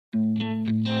Song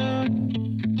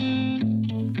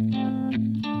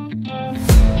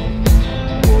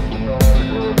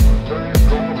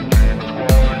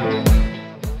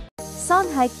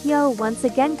Hye-kyo once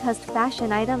again caused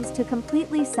fashion items to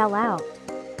completely sell out.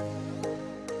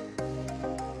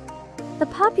 The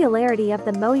popularity of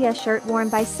the moya shirt worn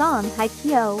by Song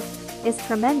Hye-kyo is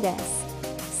tremendous,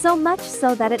 so much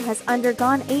so that it has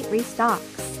undergone 8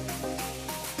 restocks.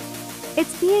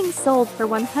 It's being sold for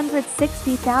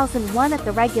 160,000 won at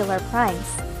the regular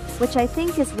price, which I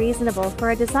think is reasonable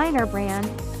for a designer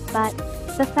brand, but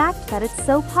the fact that it's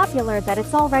so popular that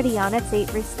it's already on its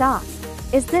 8th restock.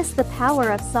 Is this the power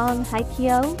of Song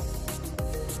Hye-kyo?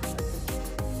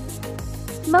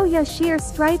 Moya sheer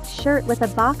striped shirt with a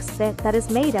box fit that is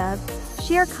made of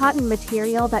sheer cotton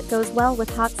material that goes well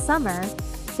with hot summer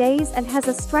days and has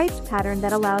a striped pattern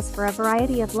that allows for a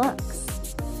variety of looks.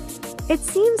 It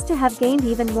seems to have gained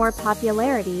even more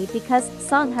popularity because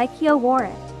Song Hye-kyo wore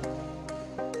it.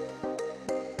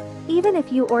 Even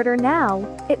if you order now,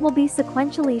 it will be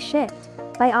sequentially shipped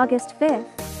by August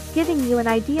 5th, giving you an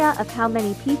idea of how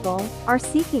many people are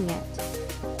seeking it.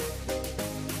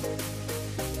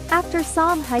 After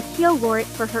Song Hye-kyo wore it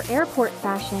for her airport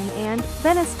fashion and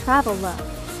Venice travel look,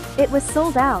 it was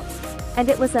sold out, and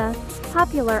it was a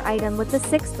popular item with the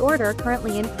 6th order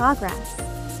currently in progress.